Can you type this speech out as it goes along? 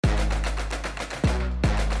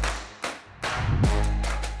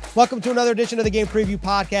Welcome to another edition of the Game Preview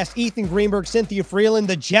Podcast. Ethan Greenberg, Cynthia Frelund.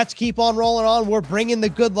 The Jets keep on rolling on. We're bringing the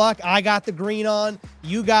good luck. I got the green on.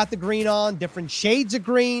 You got the green on. Different shades of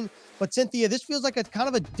green. But Cynthia, this feels like a kind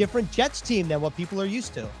of a different Jets team than what people are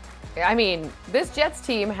used to. I mean, this Jets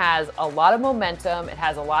team has a lot of momentum. It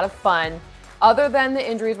has a lot of fun. Other than the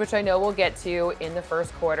injuries, which I know we'll get to in the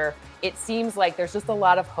first quarter, it seems like there's just a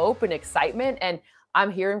lot of hope and excitement. And I'm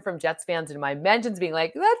hearing from Jets fans in my mentions being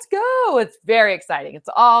like, let's go. It's very exciting. It's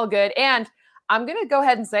all good. And I'm going to go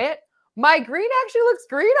ahead and say it. My green actually looks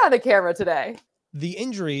green on the camera today. The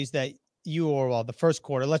injuries that the first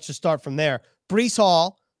quarter, let's just start from there. Breece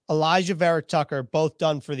Hall, Alijah Vera-Tucker, both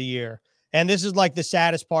done for the year. And this is like the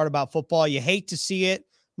saddest part about football. You hate to see it,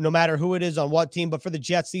 no matter who it is on what team. But for the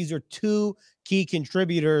Jets, these are two key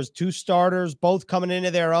contributors, two starters, both coming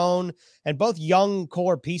into their own, and both young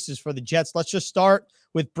core pieces for the Jets. Let's just start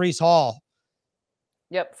with Breece Hall.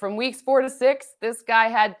 Yep. From weeks 4 to 6, this guy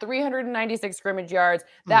had 396 scrimmage yards.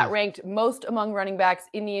 That ranked most among running backs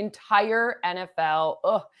in the entire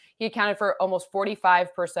NFL. He accounted for almost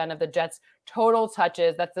 45% of the Jets' total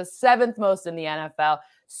touches. That's the 7th most in the NFL.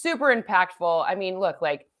 Super impactful. I mean, look,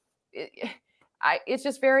 like, it's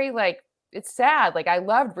just very, like, it's sad. Like, I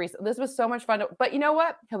loved Breece. This was so much fun. But you know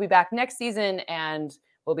what? He'll be back next season, and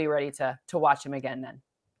we'll be ready to watch him again then.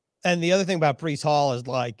 And the other thing about Breece Hall is,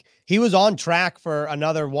 like, he was on track for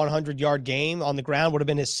another 100-yard game on the ground, would have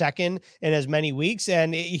been his second in as many weeks.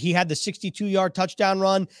 And he had the 62-yard touchdown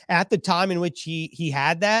run at the time in which he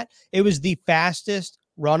had that. It was the fastest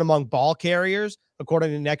run among ball carriers,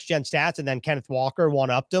 according to Next Gen Stats. And then Kenneth Walker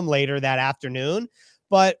one-upped him later that afternoon.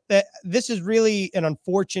 But this is really an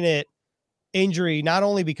unfortunate injury, not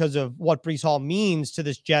only because of what Breece Hall means to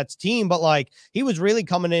this Jets team, but like he was really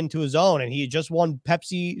coming into his own, and he just won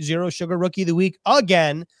Pepsi Zero Sugar Rookie of the Week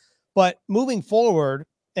again. But moving forward,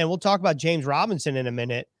 and we'll talk about James Robinson in a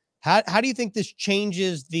minute, how do you think this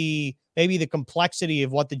changes maybe the complexity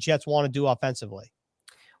of what the Jets want to do offensively?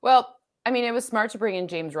 Well, I mean, it was smart to bring in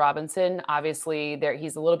James Robinson. Obviously,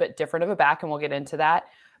 he's a little bit different of a back, and we'll get into that.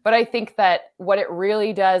 But I think that what it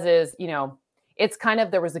really does is, it's kind of,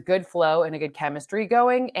 there was a good flow and a good chemistry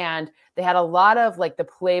going, and they had a lot of like the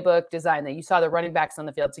playbook design that you saw the running backs on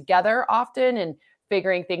the field together often and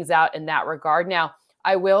figuring things out in that regard. Now,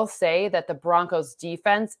 I will say that the Broncos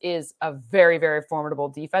defense is a very, very formidable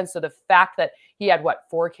defense. So the fact that he had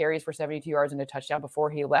 4 carries for 72 yards and a touchdown before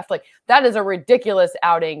he left, like that is a ridiculous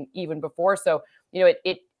outing even before. So,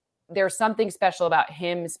 there's something special about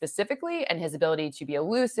him specifically and his ability to be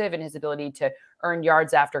elusive and his ability to earn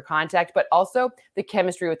yards after contact, but also the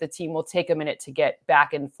chemistry with the team will take a minute to get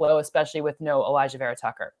back in flow, especially with no Alijah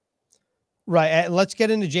Vera-Tucker. Right. And let's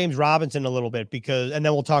get into James Robinson a little bit and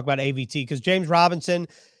then we'll talk about AVT, because James Robinson,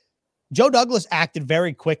 Joe Douglas acted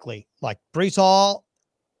very quickly. Like Breece Hall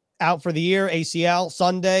out for the year, ACL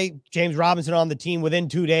Sunday, James Robinson on the team within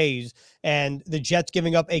 2 days, and the Jets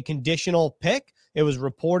giving up a conditional pick. It was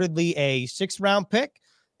reportedly a 6th-round pick.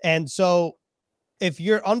 And so if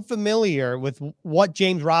you're unfamiliar with what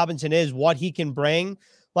James Robinson is, what he can bring,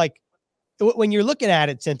 like when you're looking at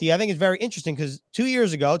it, Cynthia, I think it's very interesting because 2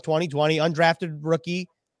 years ago, 2020, undrafted rookie,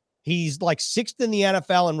 he's like 6th in the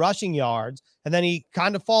NFL in rushing yards, and then he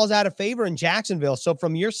kind of falls out of favor in Jacksonville. So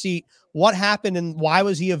from your seat, what happened and why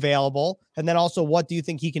was he available? And then also, what do you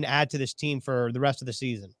think he can add to this team for the rest of the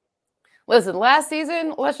season? Listen, last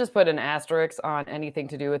season, let's just put an asterisk on anything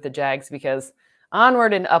to do with the Jags, because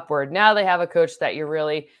onward and upward. Now they have a coach that you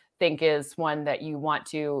really think is one that you want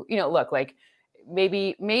to, look, like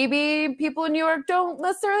maybe people in New York don't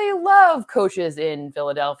necessarily love coaches in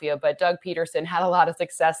Philadelphia, but Doug Peterson had a lot of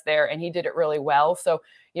success there and he did it really well. So,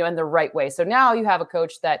 in the right way. So now you have a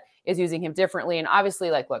coach that is using him differently. And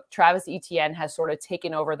obviously, like, look, Travis Etienne has sort of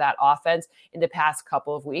taken over that offense in the past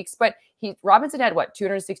couple of weeks, but Robinson had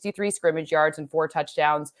 263 scrimmage yards and 4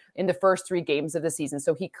 touchdowns in the first 3 games of the season.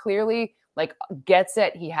 So he clearly gets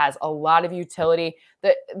it. He has a lot of utility.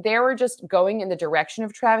 That they were just going in the direction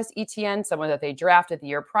of Travis Etienne, someone that they drafted the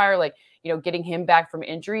year prior, getting him back from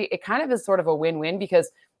injury. It kind of is sort of a win-win because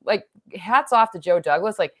hats off to Joe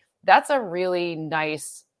Douglas. That's a really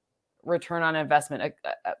nice return on investment.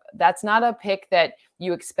 That's not a pick that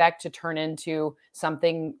you expect to turn into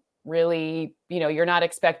something really, you're not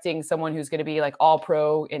expecting someone who's going to be all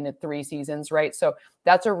pro in the 3 seasons, right? So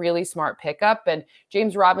that's a really smart pickup. And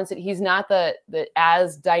James Robinson, he's not the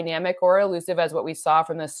as dynamic or elusive as what we saw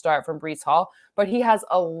from the start from Breece Hall, but he has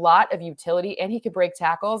a lot of utility and he can break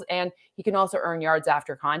tackles and he can also earn yards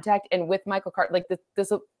after contact. And with Michael Carter,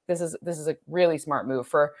 this is a really smart move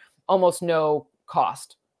for almost no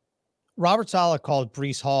cost. Robert Saleh called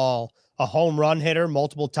Breece Hall a home run hitter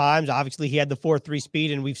multiple times. Obviously, he had the 4.3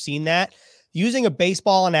 speed, and we've seen that. Using a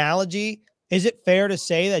baseball analogy, is it fair to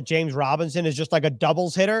say that James Robinson is just like a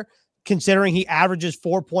doubles hitter, considering he averages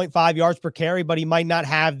 4.5 yards per carry, but he might not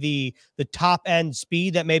have the top end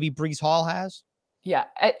speed that maybe Breece Hall has? Yeah,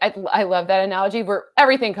 I love that analogy where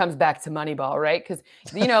everything comes back to Moneyball, right? Because,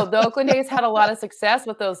 the Oakland A's had a lot of success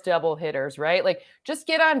with those double hitters, right? Like, just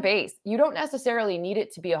get on base. You don't necessarily need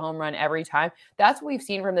it to be a home run every time. That's what we've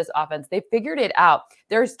seen from this offense. They figured it out.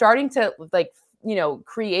 They're starting to,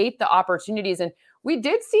 create the opportunities. And we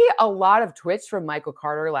did see a lot of twitch from Michael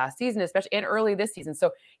Carter last season, especially and early this season.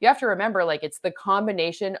 So you have to remember, it's the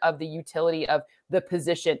combination of the utility of the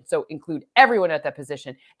position. So include everyone at that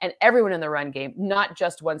position and everyone in the run game, not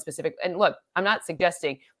just one specific. And look, I'm not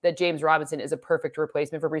suggesting that James Robinson is a perfect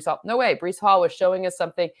replacement for Breece Hall. No way. Breece Hall was showing us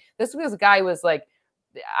something. This guy was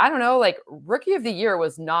rookie of the year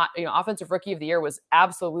was not, offensive rookie of the year was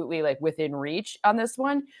absolutely within reach on this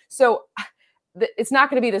one. So it's not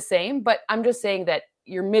going to be the same, but I'm just saying that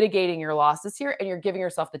you're mitigating your losses here and you're giving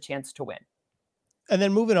yourself the chance to win. And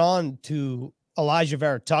then moving on to Alijah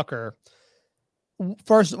Vera-Tucker.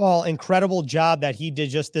 First of all, incredible job that he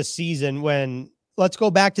did just this season let's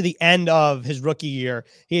go back to the end of his rookie year.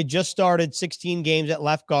 He had just started 16 games at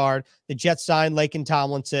left guard. The Jets signed Laken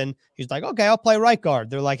Tomlinson. He's like, okay, I'll play right guard.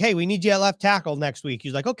 They're like, hey, we need you at left tackle next week.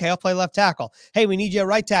 He's like, okay, I'll play left tackle. Hey, we need you at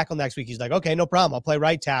right tackle next week. He's like, okay, no problem. I'll play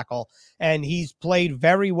right tackle. And he's played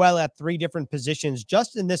very well at 3 different positions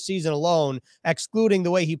just in this season alone, excluding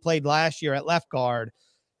the way he played last year at left guard.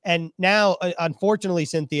 And now, unfortunately,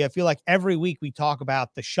 Cynthia, I feel like every week we talk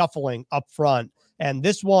about the shuffling up front. And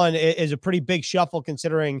this one is a pretty big shuffle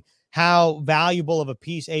considering how valuable of a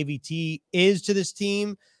piece AVT is to this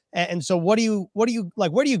team. And so where do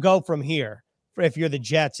you go from here if you're the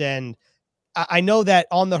Jets? And I know that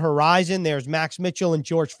on the horizon, there's Max Mitchell and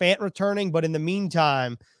George Fant returning. But in the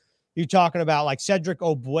meantime, you're talking about Cedric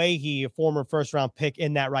Ogbuehi, a former first-round pick,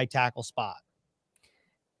 in that right tackle spot.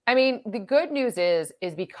 I mean, the good news is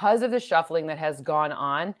because of the shuffling that has gone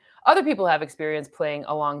on, other people have experience playing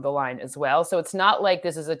along the line as well. So it's not like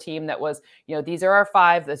this is a team that was, these are our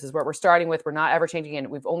 5. This is what we're starting with. We're not ever changing it.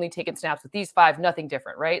 We've only taken snaps with these 5, nothing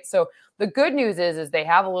different, right? So the good news is they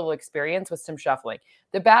have a little experience with some shuffling.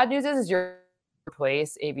 The bad news is you're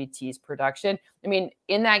replace AVT's production. I mean,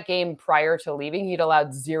 in that game prior to leaving, he'd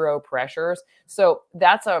allowed 0 pressures. So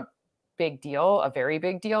that's a big deal, a very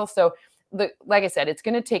big deal. So like I said, it's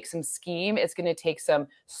going to take some scheme. It's going to take some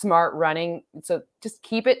smart running. So just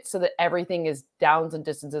keep it so that everything is downs and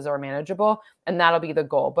distances are manageable. And that'll be the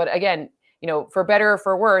goal. But again, for better or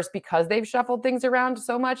for worse, because they've shuffled things around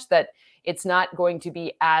so much that it's not going to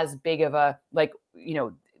be as big of a,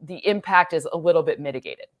 the impact is a little bit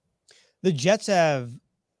mitigated. The Jets have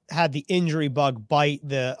had the injury bug bite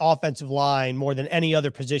the offensive line more than any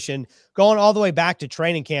other position, going all the way back to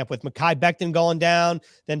training camp with Mekhi Becton going down.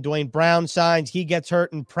 Then Dwayne Brown signs. He gets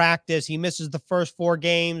hurt in practice. He misses the first 4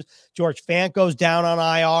 games. George Fant goes down on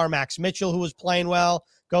IR. Max Mitchell, who was playing well,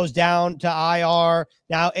 goes down to IR.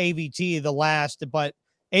 Now AVT, the last, but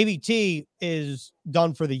AVT is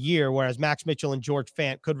done for the year, whereas Max Mitchell and George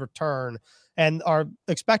Fant could return and are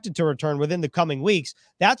expected to return within the coming weeks.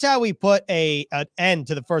 That's how we put an end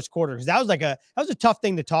to the first quarter, because that was a tough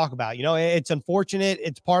thing to talk about. It's unfortunate.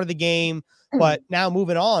 It's part of the game. But now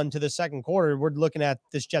moving on to the second quarter, we're looking at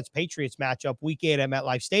this Jets-Patriots matchup week 8 at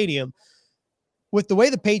MetLife Stadium. With the way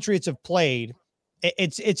the Patriots have played,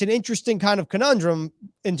 it's an interesting kind of conundrum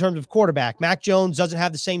in terms of quarterback. Mac Jones doesn't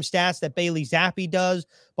have the same stats that Bailey Zappe does,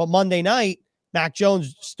 but Monday night, Mac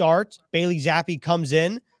Jones starts, Bailey Zappe comes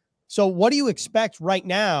in. So what do you expect right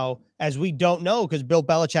now, as we don't know, because Bill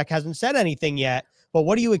Belichick hasn't said anything yet, but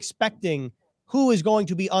what are you expecting? Who is going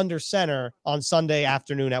to be under center on Sunday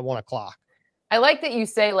afternoon at 1:00? I like that you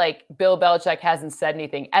say Bill Belichick hasn't said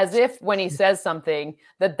anything, as if when he says something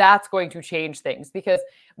that's going to change things, because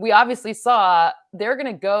we obviously saw they're going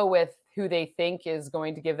to go with who they think is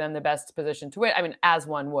going to give them the best position to win. I mean, as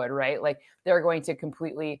one would, right? They're going to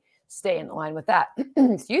completely stay in line with that.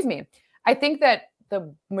 Excuse me. I think that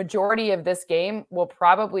the majority of this game will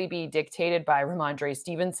probably be dictated by Ramondre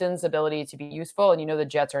Stevenson's ability to be useful. And the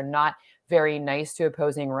Jets are not very nice to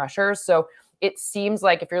opposing rushers. So it seems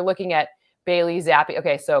like if you're looking at Bailey Zappe,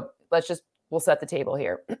 okay, so we'll set the table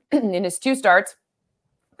here. In his 2 starts,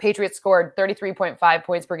 Patriots scored 33.5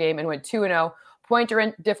 points per game and went 2-0. Point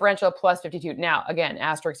differential plus 52. Now, again,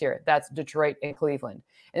 asterisk here. That's Detroit and Cleveland.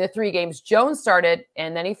 In the 3 games Jones started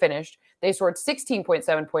and then he finished, they scored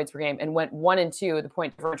 16.7 points per game and went 1-2, the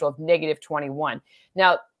point differential of -21.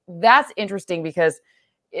 Now, that's interesting because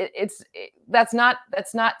that's not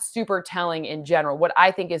super telling in general. What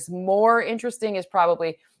I think is more interesting is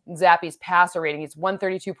probably Zappe's passer rating. It's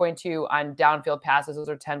 132.2 on downfield passes. Those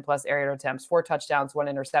are 10 plus air attempts, 4 touchdowns, 1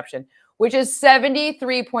 interception, which is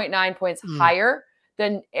 73.9 points higher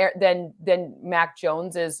than Mac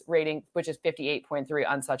Jones's rating, which is 58.3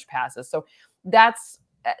 on such passes. So that's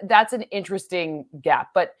an interesting gap.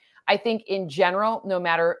 But I think in general, no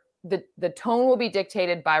matter the tone will be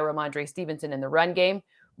dictated by Ramondre Stevenson in the run game,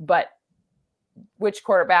 but which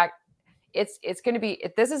quarterback, it's going to be,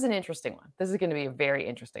 this is an interesting one. This is going to be a very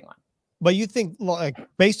interesting one. But you think, like,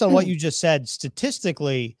 based on what you just said,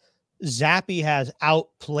 statistically, Zappe has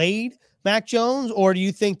outplayed Mac Jones, or do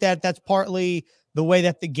you think that that's partly the way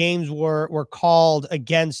that the games were called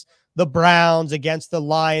against the Browns, against the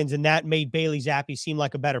Lions, and that made Bailey Zappe seem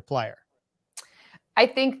like a better player? I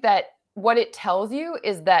think that what it tells you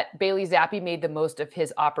is that Bailey Zappe made the most of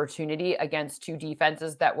his opportunity against 2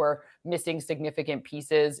 defenses that were missing significant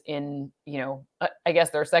pieces in, I guess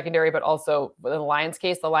their secondary, but also in the Lions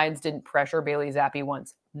case, the Lions didn't pressure Bailey Zappe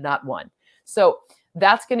once, not one. So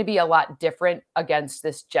that's going to be a lot different against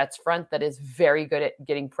this Jets front that is very good at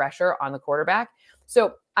getting pressure on the quarterback.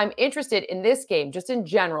 So I'm interested in this game, just in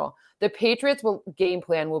general. The Patriots game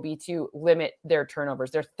plan will be to limit their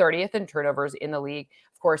turnovers. They're 30th in turnovers in the league.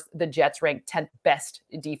 Of course, the Jets rank 10th best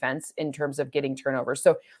defense in terms of getting turnovers.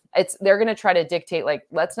 So they're going to try to dictate, like,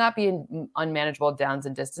 let's not be in unmanageable downs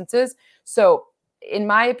and distances. So in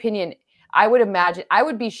my opinion, I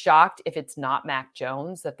would be shocked if it's not Mac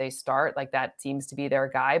Jones that they start. Like, that seems to be their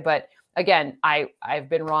guy. But again, I've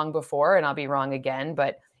been wrong before and I'll be wrong again.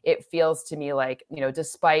 But it feels to me like,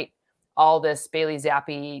 despite all this Bailey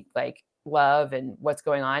Zappe like love and what's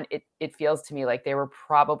going on, it feels to me like they were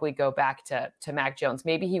probably go back to Mac Jones.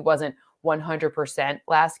 Maybe he wasn't 100%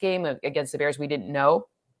 last game against the Bears. We didn't know.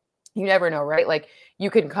 You never know, right? Like, you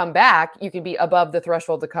can come back, you can be above the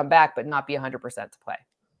threshold to come back, but not be 100% to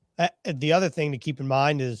play. The other thing to keep in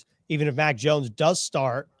mind is, even if Mac Jones does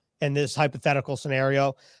start in this hypothetical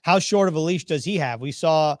scenario, how short of a leash does he have? We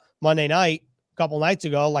saw Monday night, a couple nights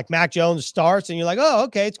ago, like, Mac Jones starts and you're like, oh,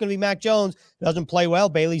 okay, it's going to be Mac Jones. Doesn't play well.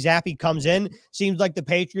 Bailey Zappe comes in. Seems like the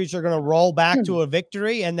Patriots are going to roll back to a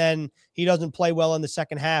victory, and then he doesn't play well in the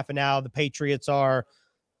second half. And now the Patriots are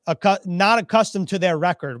not accustomed to their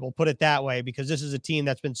record. We'll put it that way, because this is a team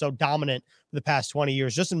that's been so dominant for the past 20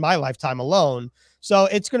 years, just in my lifetime alone. So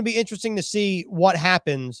it's going to be interesting to see what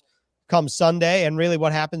happens come Sunday, and really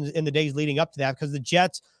what happens in the days leading up to that, because the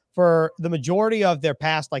Jets, for the majority of their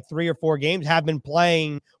past, like, 3 or 4 games, have been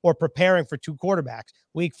playing or preparing for 2 quarterbacks.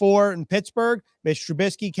 Week 4 in Pittsburgh, Mitch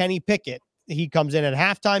Trubisky, Kenny Pickett. He comes in at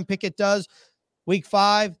halftime, Pickett does. Week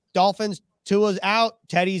 5, Dolphins, Tua's out,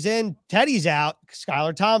 Teddy's in, Teddy's out,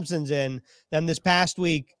 Skylar Thompson's in. Then this past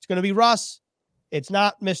week, it's going to be Russ. It's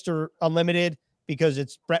not Mr. Unlimited, because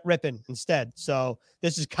it's Brett Rippon instead. So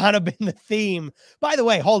this has kind of been the theme. By the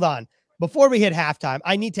way, hold on. Before we hit halftime,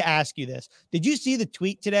 I need to ask you this. Did you see the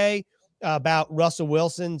tweet today about Russell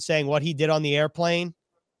Wilson saying what he did on the airplane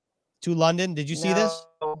to London? Did you see this?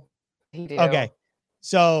 He did. Okay.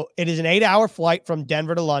 So it is an 8-hour flight from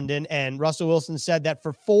Denver to London. And Russell Wilson said that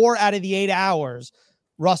for 4 out of the 8 hours,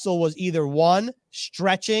 Russell was either 1,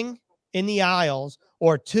 stretching in the aisles,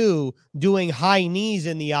 or 2, doing high knees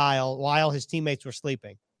in the aisle while his teammates were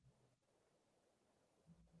sleeping.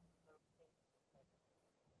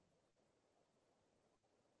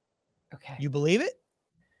 Okay. You believe it?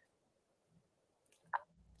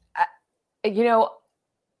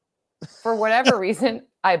 For whatever reason,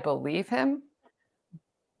 I believe him.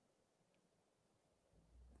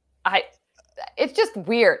 It's just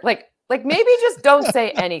weird. Like maybe just don't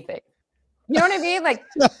say anything. You know what I mean? Like,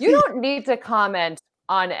 you don't need to comment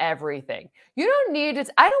on everything. You don't need to.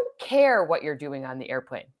 I don't care what you're doing on the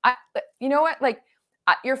airplane. You know what? Like,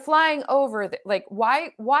 you're flying over. Like,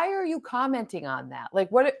 why are you commenting on that?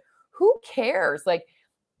 Like, what? Who cares? Like,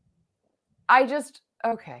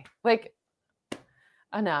 okay. Like,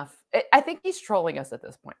 enough. I think he's trolling us at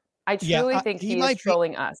this point. I truly think he is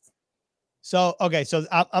trolling us. So, okay. So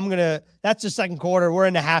that's the second quarter. We're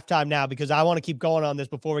into halftime now, because I want to keep going on this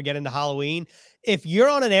before we get into Halloween. If you're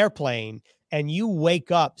on an airplane and you wake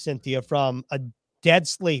up, Cynthia, from a dead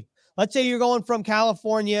sleep, let's say you're going from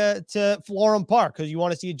California to Florham Park because you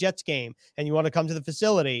want to see a Jets game and you want to come to the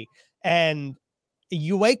facility, and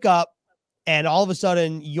you wake up and all of a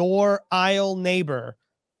sudden your aisle neighbor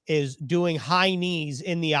is doing high knees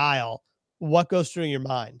in the aisle, what goes through your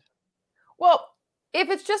mind? Well, if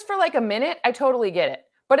it's just for like a minute, I totally get it.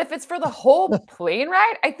 But if it's for the whole plane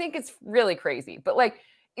ride, I think it's really crazy. But like,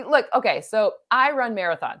 look, okay, so I run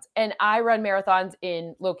marathons, and I run marathons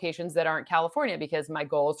in locations that aren't California because my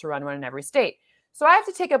goal is to run one in every state. So I have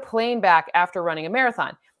to take a plane back after running a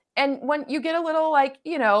marathon. And when you get a little like,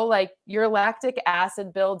 like your lactic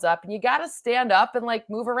acid builds up and you got to stand up and like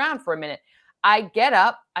move around for a minute. I get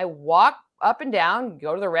up, I walk up and down,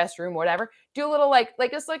 go to the restroom, whatever, do a little like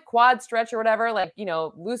just like quad stretch or whatever, like,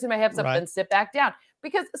 loosen my hips up and sit back down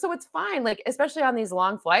because so it's fine. Like, especially on these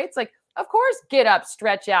long flights, like, of course, get up,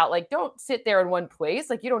 stretch out, like, don't sit there in one place.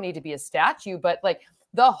 Like, you don't need to be a statue, but like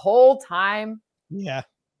the whole time. Yeah.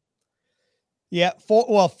 Yeah.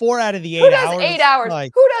 4 out of the 8 hours. 8 hours?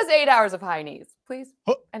 Like, who does 8 hours of high knees? Please.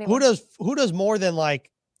 Who does more than like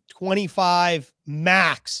 25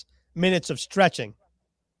 max minutes of stretching?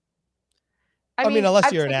 I mean,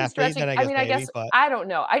 unless you're an athlete, then I guess but I don't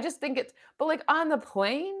know. I just think but like on the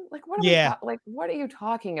plane, like what are you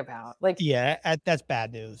talking about? Like, yeah, that's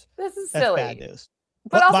bad news. This is silly. Bad news.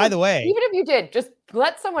 But also, by the way, even if you did, just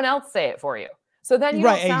let someone else say it for you. So then you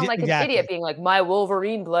don't sound like an idiot being like, my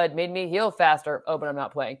Wolverine blood made me heal faster. Oh, but I'm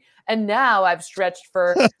not playing. And now I've stretched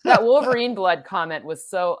for that Wolverine blood comment was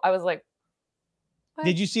so, I was like, what?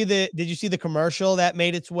 Did you see the commercial that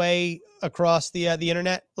made its way across the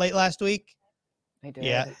internet late last week? I did.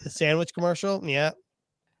 Yeah. The sandwich commercial. Yeah.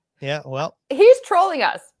 Yeah. Well, he's trolling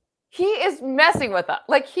us. He is messing with us.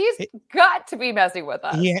 Like he's got to be messing with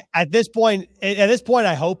us. Yeah. At this point,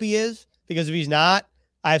 I hope he is, because if he's not,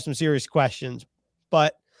 I have some serious questions.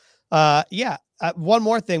 But one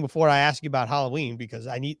more thing before I ask you about Halloween, because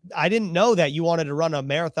I didn't know that you wanted to run a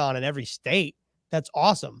marathon in every state. That's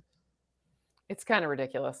awesome. It's kind of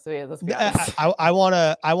ridiculous. So yeah, let's be honest. I want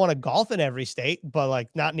to golf in every state, but like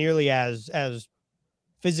not nearly as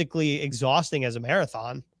physically exhausting as a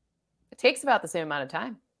marathon. It takes about the same amount of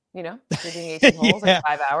time. You're doing 18 holes in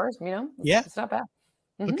 5 hours. It's not bad.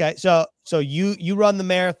 Mm-hmm. Okay, so you run the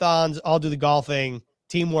marathons, I'll do the golfing.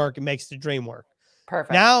 Teamwork, it makes the dream work.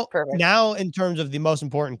 Perfect. Now, in terms of the most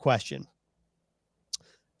important question,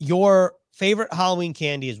 your favorite Halloween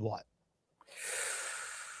candy is what?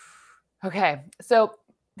 Okay, so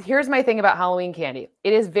here's my thing about Halloween candy.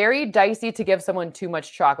 It is very dicey to give someone too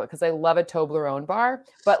much chocolate because I love a Toblerone bar,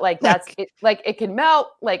 but like that's it. Like it can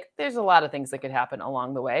melt. Like there's a lot of things that could happen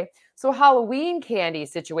along the way. So Halloween candy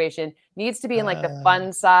situation needs to be in like the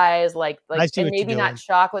fun size, like and maybe not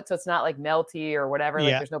chocolate, so it's not like melty or whatever.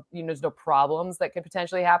 Like there's no problems that could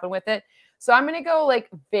potentially happen with it. So I'm gonna go like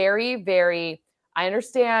very, very. I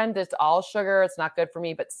understand it's all sugar. It's not good for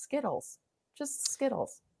me, but Skittles, just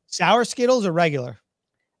Skittles. Sour Skittles or regular?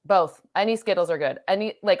 Both. Any Skittles are good.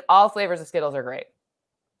 Like all flavors of Skittles are great.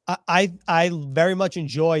 I very much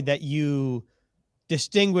enjoyed that you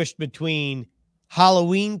distinguished between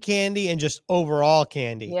Halloween candy and just overall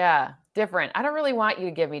candy. Yeah, different. I don't really want you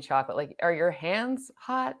to give me chocolate. Like, are your hands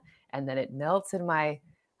hot? And then it melts in my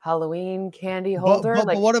Halloween candy holder.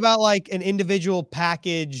 But what about like an individual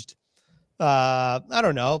packaged, I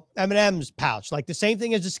don't know, M&M's pouch? Like the same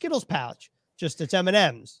thing as the Skittles pouch, just it's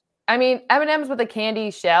M&M's. I mean, M&M's with a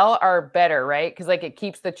candy shell are better, right? Because like it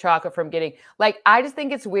keeps the chocolate from getting like, I just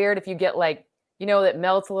think it's weird if you get like, that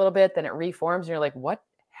melts a little bit, then it reforms and you're like, what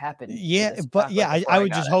happened? Yeah, but yeah, I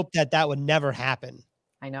would just hope that would never happen.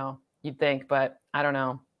 I know you'd think, but I don't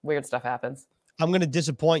know. Weird stuff happens. I'm going to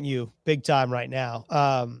disappoint you big time right now.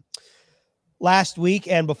 Last week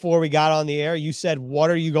and before we got on the air, you said, what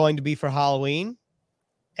are you going to be for Halloween?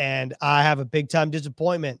 And I have a big time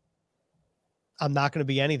disappointment. I'm not going to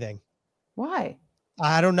be anything. Why?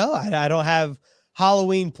 I don't know. I don't have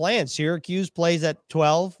Halloween plans. Syracuse plays at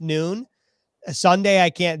 12 noon. Sunday, I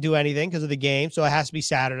can't do anything because of the game. So it has to be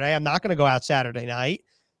Saturday. I'm not going to go out Saturday night.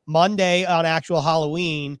 Monday on actual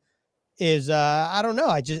Halloween is, I don't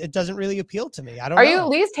know. It doesn't really appeal to me. I don't know. Are you at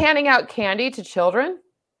least handing out candy to children?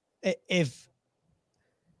 If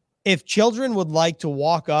children would like to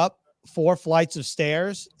walk up 4 flights of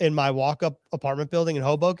stairs in my walk-up apartment building in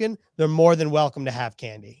Hoboken, they're more than welcome to have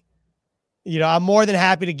candy. I'm more than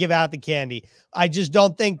happy to give out the candy. I just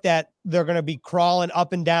don't think that they're going to be crawling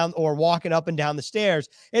up and down or walking up and down the stairs.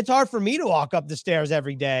 It's hard for me to walk up the stairs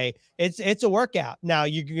every day. It's a workout. Now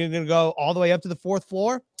you're going to go all the way up to the 4th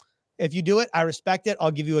floor. If you do it, I respect it. I'll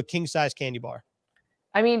give you a king-size candy bar.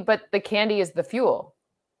 I mean, but the candy is the fuel.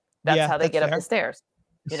 That's how they get up the stairs.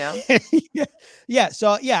 Yeah.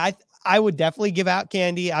 So yeah, I would definitely give out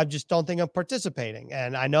candy. I just don't think I'm participating.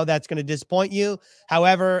 And I know that's going to disappoint you.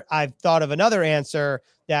 However, I've thought of another answer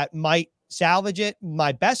that might salvage it.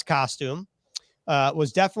 My best costume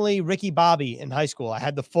was definitely Ricky Bobby in high school. I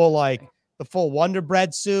had the full Wonder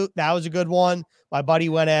Bread suit. That was a good one. My buddy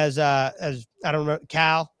went as I don't know,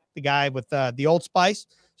 Cal, the guy with the Old Spice.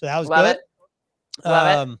 So that was Love good. it.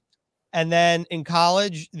 Love it. And then in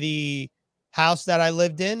college, the house that I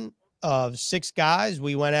lived in of 6 guys,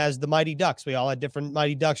 we went as the Mighty Ducks. We all had different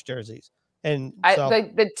Mighty Ducks jerseys. And so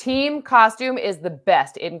The team costume is the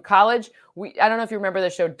best. In college, I don't know if you remember the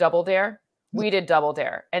show Double Dare. We did Double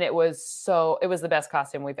Dare, and it was the best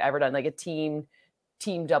costume we've ever done. Like a team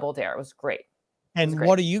Double Dare. It was great. And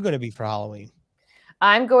what are you going to be for Halloween?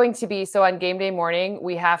 I'm going to be, so on game day morning,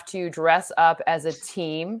 we have to dress up as a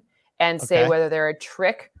team and say whether they're a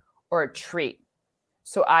trick or a treat.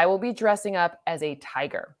 So I will be dressing up as a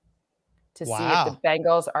tiger to see if the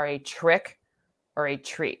Bengals are a trick or a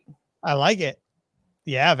treat. I like it.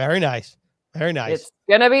 Yeah, very nice. Very nice. It's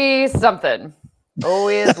going to be something.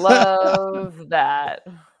 Always love that.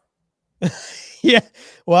 Yeah.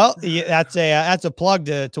 Well, that's a plug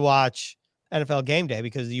to watch NFL Game Day,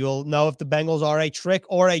 because you'll know if the Bengals are a trick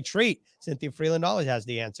or a treat. Cynthia Frelund always has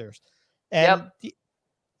the answers. And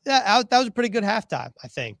that was a pretty good halftime, I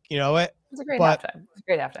think. You know, it was a great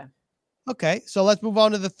halftime. Okay, so let's move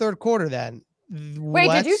on to the third quarter then.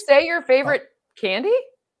 Wait, did you say your favorite candy?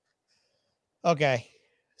 Okay.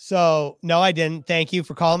 So no, I didn't. Thank you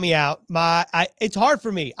for calling me out. It's hard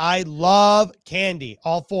for me. I love candy,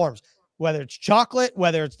 all forms, whether it's chocolate,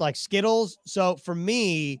 whether it's like Skittles. So for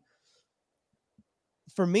me,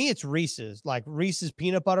 it's Reese's, like Reese's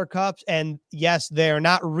peanut butter cups. And yes, they're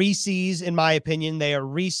not Reese's in my opinion. They are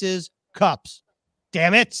Reese's cups.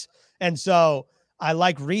 Damn it. And so I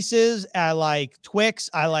like Reese's. I like Twix.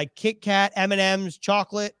 I like Kit Kat, M&M's,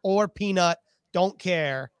 chocolate or peanut. Don't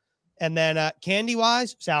care. And then candy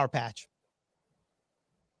wise, Sour Patch.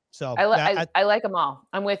 So I like them all.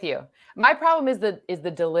 I'm with you. My problem is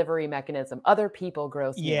the delivery mechanism. Other people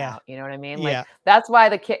gross me out. You know what I mean? Like that's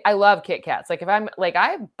why I love Kit Kats. Like if I'm like,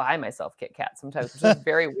 I buy myself Kit Kats sometimes, which is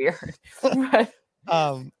very weird. But,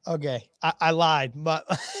 okay. I lied, but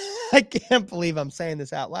I can't believe I'm saying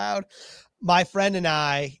this out loud. My friend and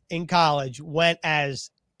I in college went as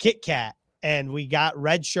Kit Kat, and we got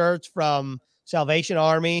red shirts from Salvation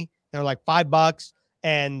Army. They're like $5,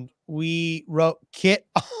 and we wrote Kit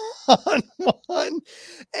on one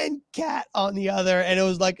and Cat on the other, and it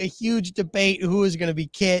was like a huge debate who was going to be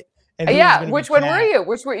Kit and who was which one were you?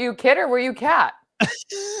 Which were you, Kit or were you Cat?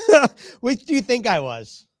 Which do you think I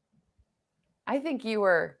was? I think you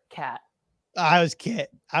were Cat. I was Kit.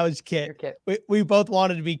 You're Kit. We both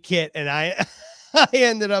wanted to be Kit, and I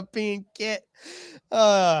ended up being Kit.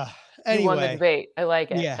 Anyway, you won the debate. I like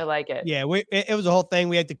it. Yeah. I like it. Yeah, it was a whole thing.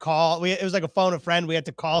 We had to call. It was like a phone a friend. We had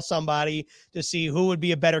to call somebody to see who would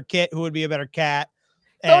be a better Kit, who would be a better Cat.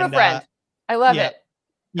 Phone a friend. I love it.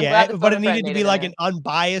 But it needed to be like an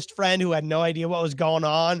unbiased friend who had no idea what was going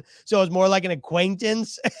on. So it was more like an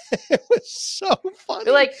acquaintance. It was so funny.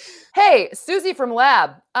 You're like, hey, Susie from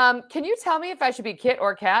Lab. Can you tell me if I should be Kit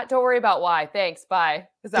or Cat? Don't worry about why. Thanks. Bye.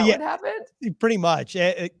 Is that what happened? Pretty much.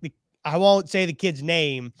 I won't say the kid's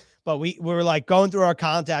name, but we were like going through our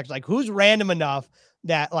contacts, like who's random enough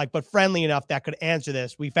that like, but friendly enough that could answer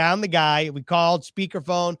this. We found the guy. We called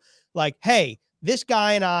speakerphone, like, hey, this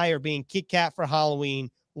guy and I are being Kit Kat for Halloween.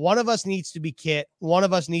 One of us needs to be Kit. One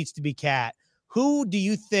of us needs to be Cat. Who do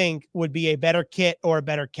you think would be a better Kit or a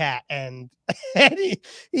better Cat? And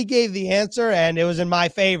he gave the answer, and it was in my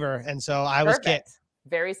favor. And so I was Kit.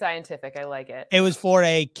 Very scientific. I like it. It was for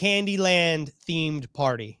a Candyland themed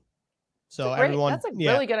party. So everyone, that's a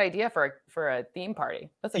really good idea for a theme party.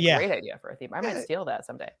 That's a great idea for a theme. I might steal that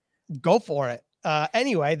someday. Go for it.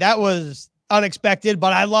 Anyway, that was unexpected,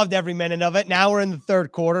 but I loved every minute of it. Now we're in the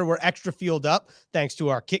third quarter. We're extra fueled up thanks to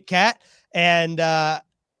our Kit Kat and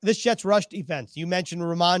this Jets rush defense. You mentioned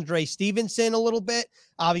Ramondre Stevenson a little bit.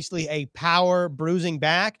 Obviously, a power bruising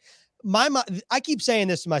back. I keep saying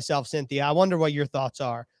this to myself, Cynthia. I wonder what your thoughts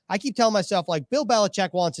are. I keep telling myself, like, Bill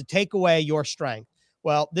Belichick wants to take away your strength.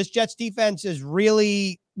 Well, this Jets defense is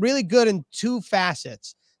really, really good in two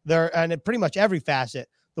facets. And pretty much every facet.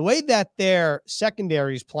 The way that their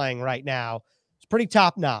secondary is playing right now is pretty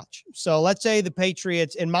top notch. So let's say the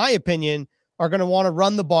Patriots, in my opinion, are going to want to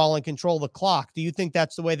run the ball and control the clock. Do you think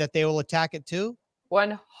that's the way that they will attack it too?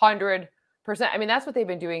 100%. I mean, that's what they've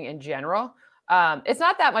been doing in general. It's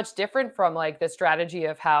not that much different from like the strategy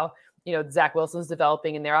of how, Zach Wilson's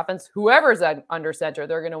developing in their offense. Whoever's under center,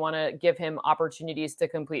 they're going to want to give him opportunities to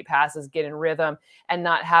complete passes, get in rhythm, and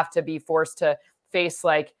not have to be forced to face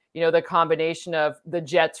like, the combination of the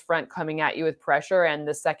Jets front coming at you with pressure and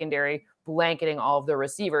the secondary blanketing all of the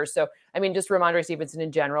receivers. So, I mean, just Ramondre Stevenson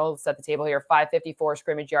in general, set the table here, 554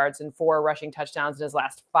 scrimmage yards and 4 rushing touchdowns in his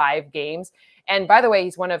last 5 games. And by the way,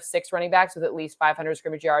 he's one of 6 running backs with at least 500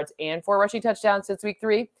 scrimmage yards and 4 rushing touchdowns since week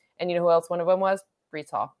 3. And you know who else one of them was? Breece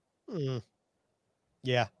Hall.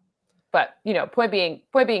 Yeah. But, point being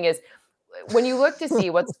is when you look to see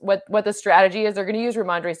what the strategy is, they're going to use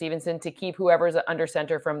Ramondre Stevenson to keep whoever's under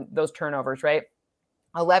center from those turnovers, right?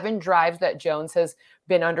 11 drives that Jones has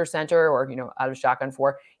been under center or, out of shotgun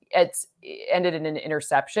for, it's ended in an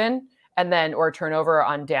interception or a turnover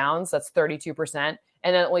on downs. That's 32%.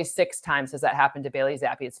 And then only 6 times has that happened to Bailey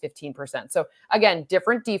Zappe. It's 15%. So again,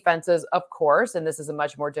 different defenses, of course, and this is a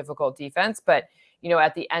much more difficult defense. But,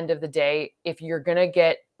 at the end of the day, if you're going to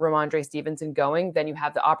get Ramondre Stevenson going, then you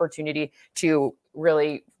have the opportunity to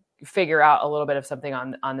really figure out a little bit of something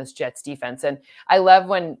on this Jets defense. And I love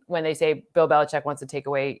when they say Bill Belichick wants to take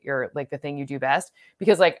away your, the thing you do best,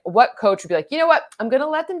 because what coach would be like, you know what, I'm going to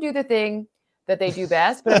let them do the thing that they do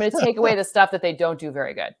best, but I'm going to take away the stuff that they don't do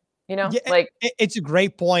very good. Yeah, it's a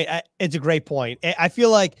great point. It's a great point. I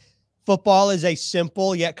feel like football is a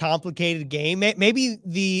simple yet complicated game. Maybe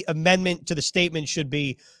the amendment to the statement should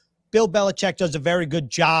be Bill Belichick does a very good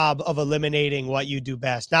job of eliminating what you do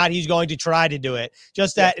best. Not he's going to try to do it.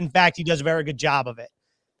 Just that, in fact, he does a very good job of it.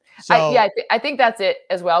 So I think that's it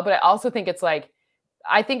as well. But I also think it's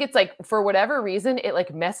for whatever reason,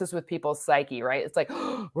 it messes with people's psyche, right? It's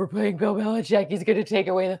oh, we're playing Bill Belichick. He's going to take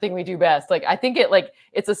away the thing we do best. I think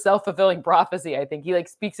it's a self-fulfilling prophecy. I think he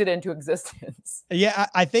speaks it into existence. Yeah,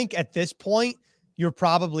 I think at this point, you're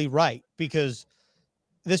probably right, because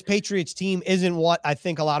this Patriots team isn't what I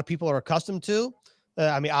think a lot of people are accustomed to.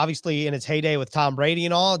 Obviously in its heyday with Tom Brady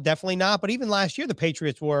and all, definitely not. But even last year, the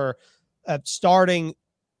Patriots were starting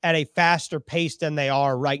at a faster pace than they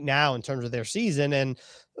are right now in terms of their season. And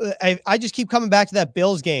I just keep coming back to that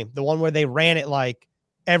Bills game, the one where they ran it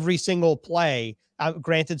every single play.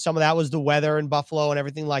 Granted, some of that was the weather in Buffalo and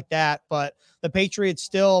everything like that, but the Patriots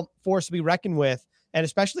still forced to be reckoned with. And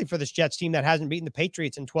especially for this Jets team that hasn't beaten the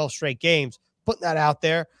Patriots in 12 straight games, putting that out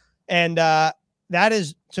there. And that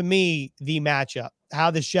is, to me, the matchup, how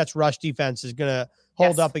this Jets rush defense is going to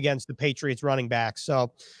hold up against the Patriots running backs.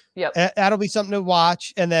 So that'll be something to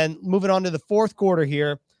watch. And then moving on to the fourth quarter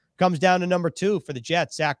here, comes down to number 2 for the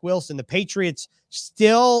Jets, Zach Wilson. The Patriots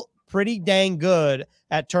still pretty dang good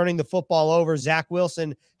at turning the football over. Zach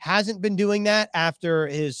Wilson hasn't been doing that after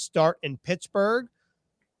his start in Pittsburgh.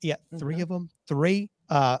 Yeah, 3 of them. 3.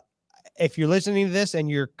 If you're listening to this and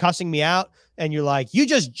you're cussing me out and you're like, you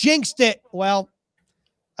just jinxed it. Well,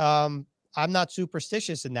 I'm not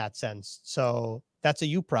superstitious in that sense. So that's a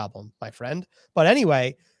you problem, my friend. But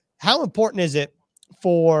anyway, how important is it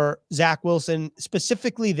for Zach Wilson,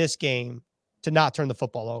 specifically this game, to not turn the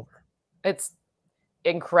football over? It's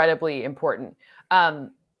incredibly important.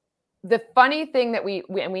 The funny thing that we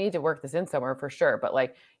need to work this in somewhere for sure, but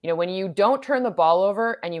when you don't turn the ball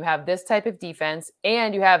over and you have this type of defense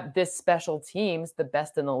and you have this special teams, the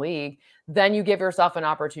best in the league, then you give yourself an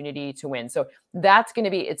opportunity to win. So that's going to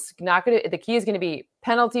be, the key is going to be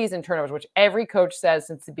penalties and turnovers, which every coach says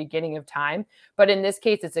since the beginning of time. But in this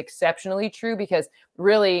case, it's exceptionally true because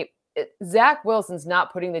really Zach Wilson's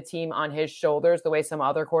not putting the team on his shoulders the way some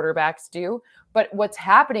other quarterbacks do. But what's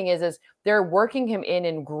happening is they're working him in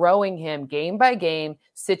and growing him game by game,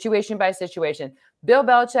 situation by situation. Bill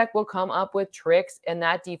Belichick will come up with tricks in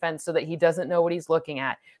that defense so that he doesn't know what he's looking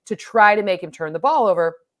at to try to make him turn the ball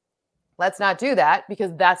over. Let's not do that,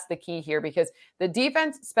 because that's the key here, because the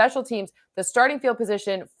defense, special teams, the starting field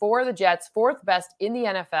position for the Jets, 4th best in the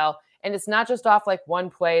NFL. And it's not just off one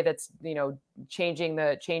play that's, skewing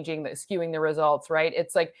the results, right?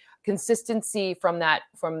 It's consistency from that,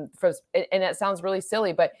 and it sounds really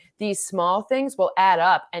silly, but these small things will add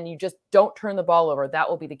up, and you just don't turn the ball over. That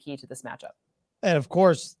will be the key to this matchup. And of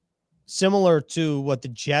course, similar to what the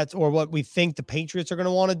Jets or what we think the Patriots are going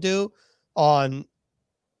to want to do on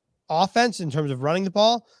offense in terms of running the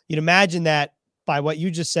ball, you'd imagine that by what you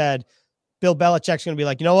just said, Bill Belichick's going to be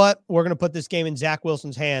like, you know what? We're going to put this game in Zach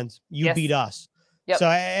Wilson's hands. You beat us. Yep. So,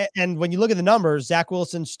 and when you look at the numbers, Zach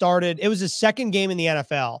Wilson started, it was his 2nd game in the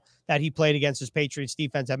NFL that he played against his Patriots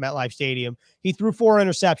defense at MetLife Stadium. He threw 4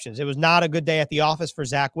 interceptions. It was not a good day at the office for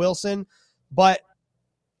Zach Wilson, but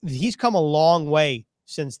he's come a long way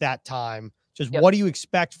since that time. Just what do you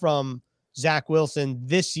expect from Zach Wilson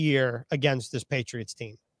this year against this Patriots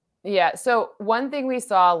team? Yeah. So one thing we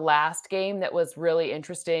saw last game that was really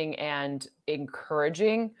interesting and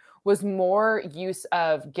encouraging was more use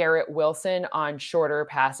of Garrett Wilson on shorter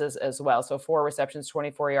passes as well. So 4 receptions,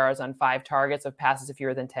 24 yards on 5 targets of passes of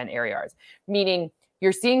fewer than 10 air yards, meaning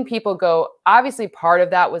you're seeing people go, obviously part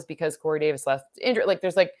of that was because Corey Davis left injured.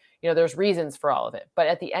 There's reasons for all of it. But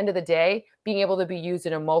at the end of the day, being able to be used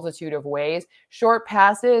in a multitude of ways, short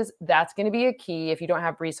passes, that's going to be a key. If you don't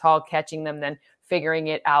have Breece Hall catching them, then figuring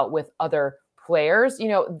it out with other players,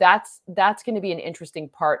 that's going to be an interesting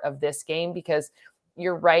part of this game, because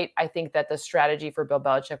you're right. I think that the strategy for Bill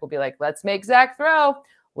Belichick will be like, let's make Zach throw.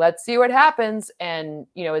 Let's see what happens. And,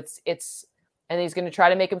 and he's going to try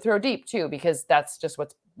to make him throw deep too, because that's just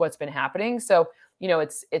what's been happening. So,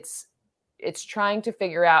 it's trying to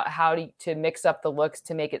figure out how to mix up the looks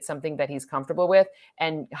to make it something that he's comfortable with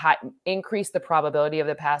and increase the probability of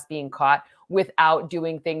the pass being caught without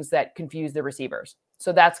doing things that confuse the receivers.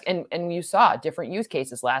 So that's, and you saw different use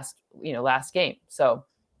cases last game. So.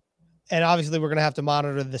 And obviously we're going to have to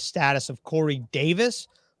monitor the status of Corey Davis,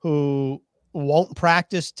 who won't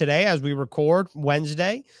practice today as we record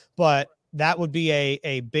Wednesday, but that would be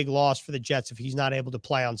a big loss for the Jets if he's not able to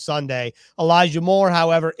play on Sunday. Elijah Moore,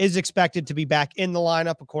 however, is expected to be back in the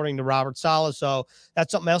lineup, according to Robert Saleh. So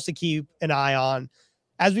that's something else to keep an eye on.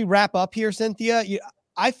 As we wrap up here, Cynthia,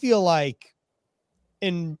 I feel like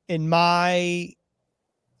in my,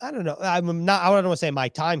 I don't know, I don't want to say my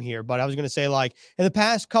time here, but I was going to say, like, in the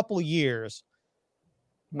past couple of years,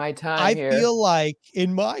 I feel like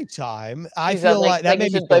in my time, I feel like that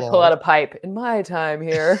made me pull out a pipe. In my time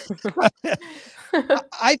here.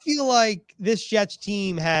 I feel like this Jets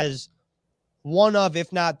team has one of,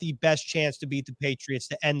 if not the best chance to beat the Patriots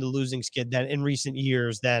to end the losing skid than in recent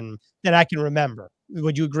years than I can remember.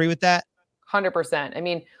 Would you agree with that? 100%. I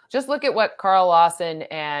mean, just look at what Carl Lawson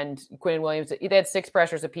and Quinn Williams, they had 6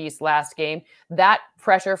 pressures apiece last game. That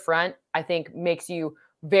pressure front, I think, makes you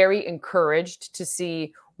very encouraged to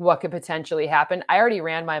see what could potentially happen. I already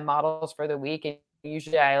ran my models for the week, and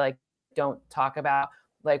usually I don't talk about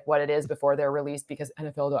what it is before they're released because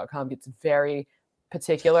NFL.com gets very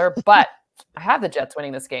particular, but I have the Jets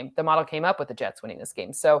winning this game. The model came up with the Jets winning this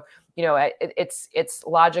game. So, it's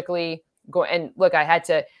logically go. And look, I had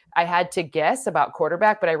to guess about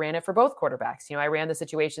quarterback, but I ran it for both quarterbacks. I ran the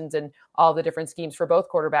situations and all the different schemes for both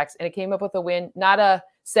quarterbacks, and it came up with a win, not a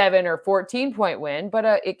 7 or 14 point win, but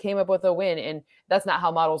it came up with a win. And that's not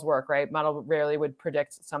how models work, right? Model rarely would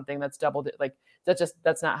predict something that's doubled it.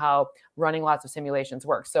 That's not how running lots of simulations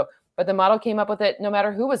work. So, but the model came up with it no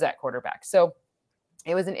matter who was at quarterback. So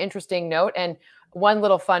it was an interesting note. And one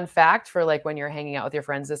little fun fact for when you're hanging out with your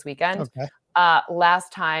friends this weekend, okay.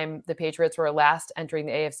 Last time the Patriots were last entering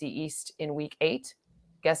the AFC East in week 8,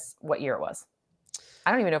 guess what year it was?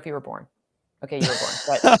 I don't even know if you were born. Okay, you were born,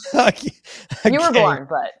 but okay. You were born,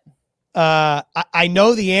 but I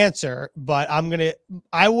know the answer, but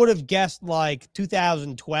I would have guessed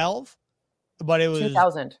 2012, but it was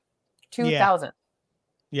 2000.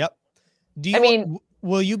 Yep.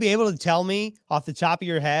 Will you be able to tell me off the top of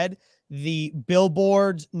your head the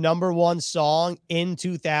Billboard's #1 song in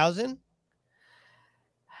 2000?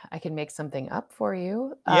 I can make something up for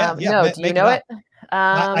you. No, do you know it?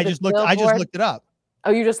 I just looked it up.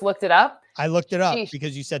 Oh, you just looked it up? I looked it up. Sheesh.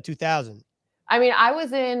 Because you said 2000. I mean, I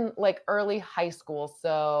was in early high school,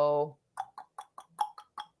 so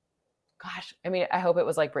gosh, I mean, I hope it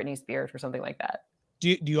was Britney Spears or something like that.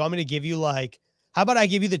 Do you want me to give you how about I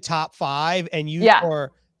give you the top 5 and you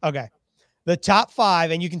okay. The top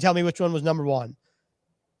 5 and you can tell me which one was #1.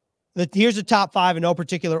 Here's the top 5 in no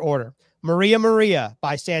particular order. Maria Maria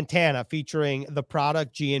by Santana featuring The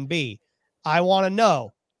Product G&B. I Want to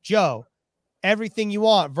Know, Joe. Everything You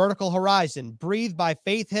Want, Vertical Horizon. Breathe by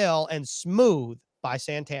Faith Hill, and Smooth by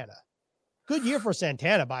Santana. Good year for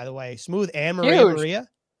Santana, by the way. Smooth and Maria Maria.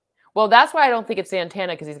 Well, that's why I don't think it's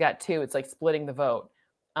Santana, because he's got 2. It's splitting the vote.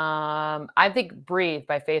 I think Breathe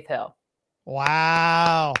by Faith Hill.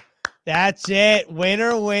 Wow. That's it.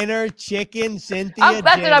 Winner, winner, chicken, Cynthia.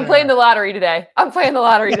 That's it. I'm playing the lottery today.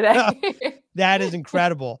 That is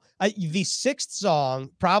incredible. The 6th song,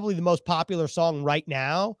 probably the most popular song right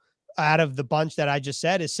now out of the bunch that I just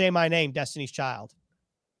said, is Say My Name, Destiny's Child.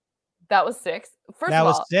 That was 6. First that of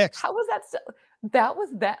all, was 6. How was that? That was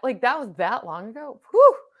that long ago.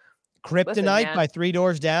 Whew. Kryptonite by 3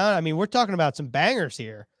 Doors Down. I mean, we're talking about some bangers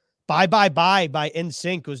here. Bye Bye Bye by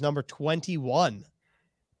NSYNC was number 21.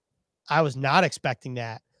 I was not expecting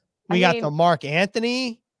that. We got the Mark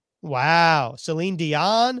Anthony. Wow. Celine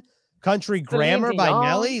Dion. Country Grammar by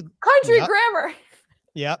Nelly. Country Grammar.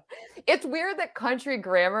 Yep. It's weird that Country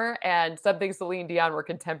Grammar and something Celine Dion were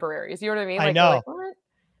contemporaries. You know what I mean? I know. What?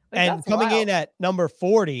 And coming in at number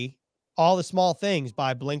 40, All the Small Things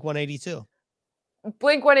by Blink-182.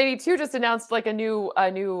 Blink-182 just announced a new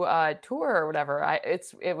tour or whatever.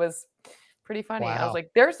 It was pretty funny. Wow. I was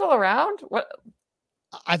like, they're still around? What?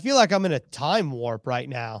 I feel like I'm in a time warp right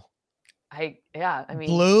now. I mean,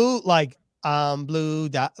 Blue, Blue,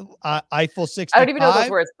 Eiffel 65. I don't even know those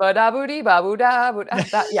words. Ba-da-boo-dee, ba-boo-da,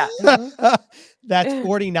 yeah. Mm-hmm. That's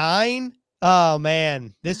 49. Oh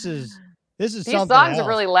man, this is These something songs else. have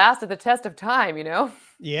really lasted the test of time,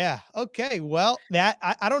 Yeah. Okay. Well, that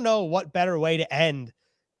I don't know what better way to end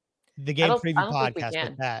the game I preview don't think we podcast with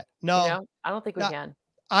can. that. You No, know, I don't think we no. can.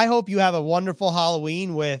 I hope you have a wonderful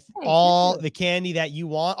Halloween with Thanks, you all too. the candy that you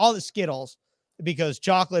want, all the Skittles, because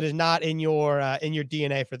chocolate is not in your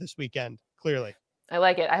DNA for this weekend. Clearly. I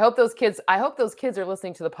like it. I hope those kids are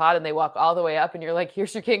listening to the pod and they walk all the way up and you're like,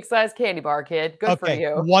 here's your king size candy bar, kid. Good for Okay.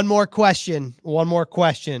 you. One more question.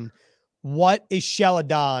 What is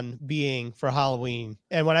Sheldon being for Halloween?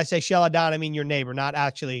 And when I say Sheldon, I mean your neighbor, not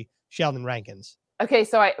actually Sheldon Rankins. Okay,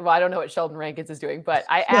 so I don't know what Sheldon Rankins is doing, but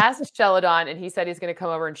I asked Sheldon and he said he's going to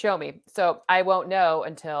come over and show me. So I won't know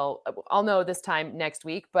until I'll know this time next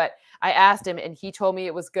week. But I asked him and he told me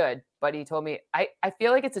it was good. But he told me I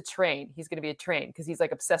feel like it's a train. He's going to be a train because he's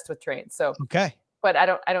like obsessed with trains. So Okay. But I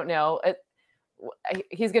don't know.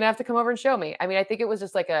 He's going to have to come over and show me. I mean, I think it was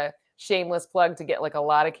just like a shameless plug to get like a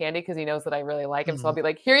lot of candy because he knows that I really like him. So I'll be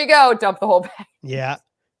like, here you go, dump the whole bag. Yeah.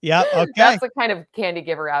 Yeah. Okay. That's the kind of candy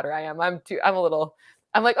giver outer I am.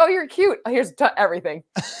 I'm like, oh, you're cute. Here's everything.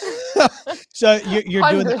 So you're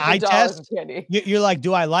doing the eye test. Candy. You're like,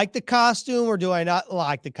 do I like the costume or do I not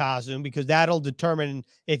like the costume? Because that'll determine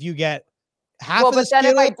if you get half of the But then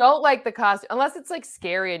if Skittle. I don't like the costume, unless it's like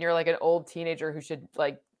scary and you're like an old teenager who should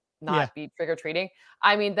like not be trick-or-treating.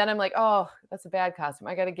 I mean, then I'm like, oh, that's a bad costume.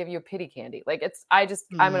 I got to give you a pity candy. Like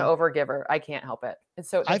I'm an overgiver. I can't help it. It's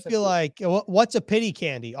so, I feel like what's a pity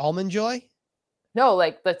candy? Almond Joy? No,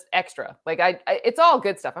 like that's extra. Like it's all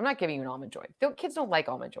good stuff. I'm not giving you an Almond Joy. Kids don't like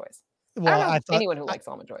Almond Joys. Well, I don't know anyone who likes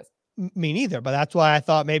Almond Joys. Me neither, but that's why I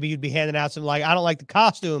thought maybe you'd be handing out some like, I don't like the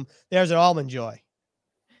costume. There's an Almond Joy.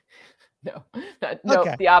 No,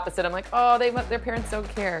 Okay. The opposite. I'm like, oh, their parents don't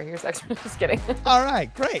care. Here's extra. Just kidding. All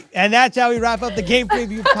right, great. And that's how we wrap up the Game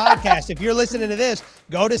Preview podcast. If you're listening to this,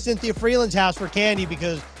 go to Cynthia Frelund's house for candy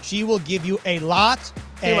because she will give you a lot.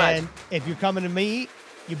 And if you're coming to me,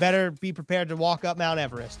 you better be prepared to walk up Mount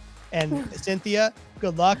Everest. And Cynthia,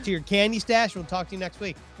 good luck to your candy stash. We'll talk to you next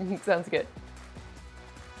week. Sounds good.